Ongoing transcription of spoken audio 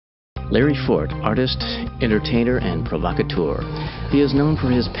Larry Fort, artist, entertainer, and provocateur. He is known for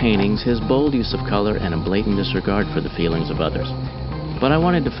his paintings, his bold use of color, and a blatant disregard for the feelings of others. But I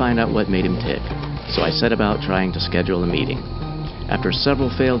wanted to find out what made him tick, so I set about trying to schedule a meeting. After several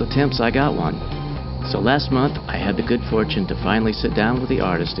failed attempts, I got one. So last month, I had the good fortune to finally sit down with the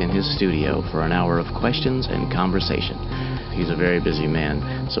artist in his studio for an hour of questions and conversation. He's a very busy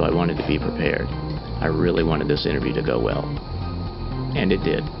man, so I wanted to be prepared. I really wanted this interview to go well. And it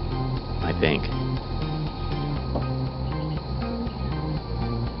did, I think.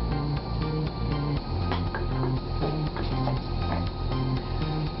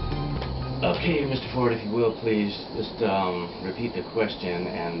 Okay, Mr. Ford, if you will, please just repeat the question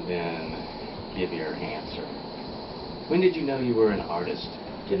and then give your answer. When did you know you were an artist?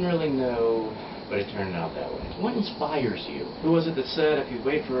 Didn't really know, but it turned out that way. What inspires you? Who was it that said if you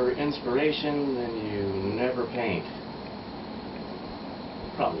wait for inspiration, then you never paint?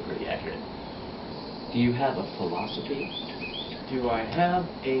 Probably pretty accurate. Do you have a philosophy? Do I have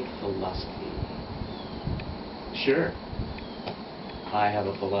a philosophy? Sure. I have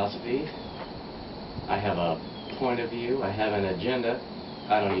a philosophy. I have a point of view. I have an agenda.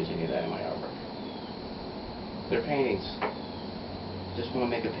 I don't use any of that in my artwork. They're paintings. Just want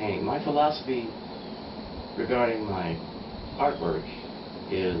to make a painting. My philosophy regarding my artwork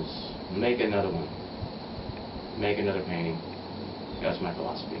is make another one. Make another painting. That's my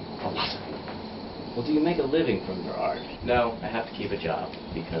philosophy. Well, do you make a living from your art? No, I have to keep a job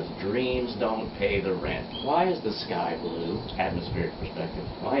because dreams don't pay the rent. Why is the sky blue? Atmospheric perspective.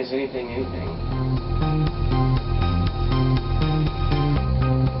 Why is anything anything?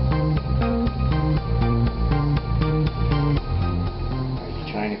 Are you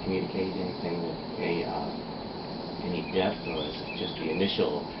trying to communicate anything with any depth, or is it just the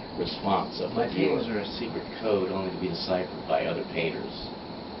initial response of my paintings are a secret code only to be deciphered by other painters?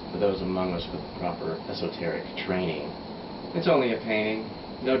 For those among us with proper esoteric training, it's only a painting,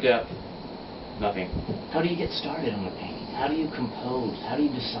 no depth, nothing. How do you get started on a painting? How do you compose? How do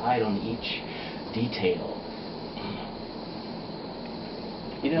you decide on each detail?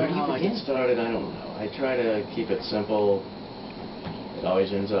 You know, how I get started, I don't know. I try to keep it simple. It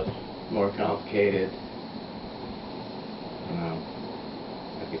always ends up more complicated.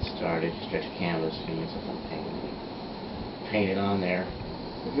 I get started, you stretch a canvas, you need something painted. Paint it on there.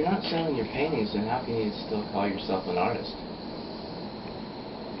 If you're not selling your paintings, then how can you still call yourself an artist?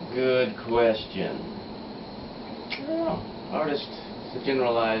 Good question. Well, artist is a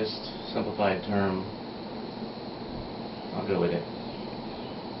generalized, simplified term. I'll go with it.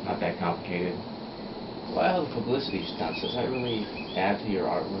 Not that complicated. Why all the publicity stunts? Does that really add to your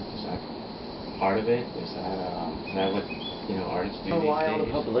artwork? Is that part of it? Is that what, artists do these days? Why all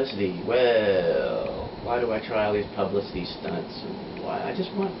the publicity? Well, why do I try all these publicity stunts? Why? I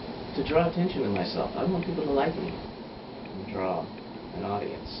just want to draw attention to myself. I want people to like me and draw an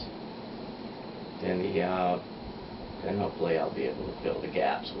audience. Then hopefully I'll be able to fill the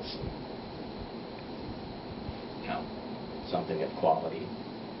gaps with something of quality.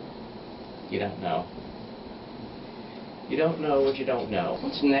 You don't know. You don't know what you don't know.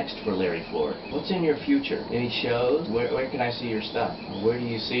 What's next for Larry Fort? What's in your future? Any shows? Where can I see your stuff? Where do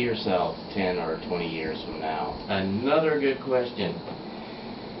you see yourself 10 or 20 years from now? Another good question.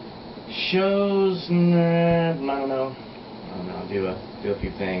 Shows? I don't know. I'll do a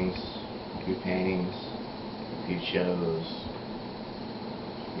few things, a few paintings, a few shows.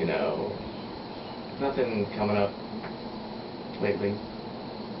 Nothing coming up lately.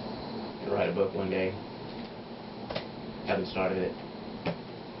 Gonna write a book one day. Haven't started it.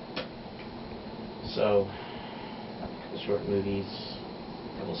 So, a couple short movies,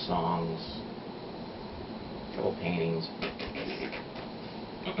 a couple songs, a couple paintings.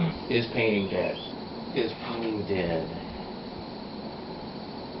 Is painting dead? Is painting dead?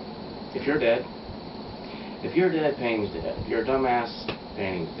 If you're dead, painting's dead. If you're a dumbass,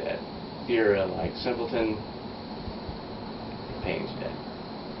 painting's dead. If you're a simpleton, painting's dead.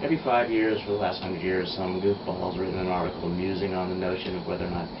 Every 5 years for the last 100 years, some goofball's written an article musing on the notion of whether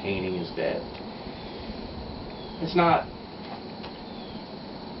or not painting is dead. It's not.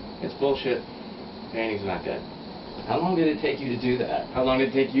 It's bullshit. Painting's not dead. How long did it take you to do that? How long did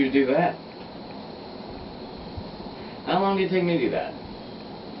it take you to do that? How long did it take me to do that?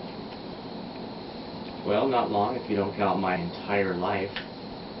 Well, not long if you don't count my entire life.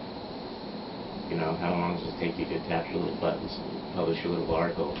 How long does it take you to tap your little buttons and publish your little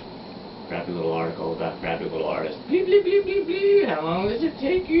article? Crappy little article about crappy little artists. Bleep, bleep, bleep, bleep, bleep. How long does it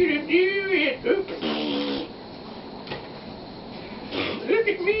take you to do it? Oops. Look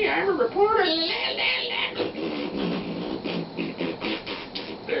at me, I'm a reporter. La, la, la.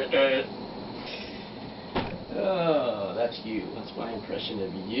 you? What's my impression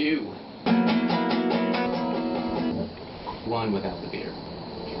of you? One without the beer.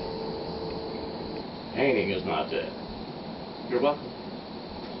 Painting is not dead. You're welcome.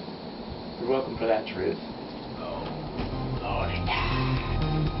 You're welcome for that truth. Oh,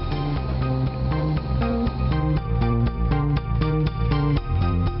 Lordy.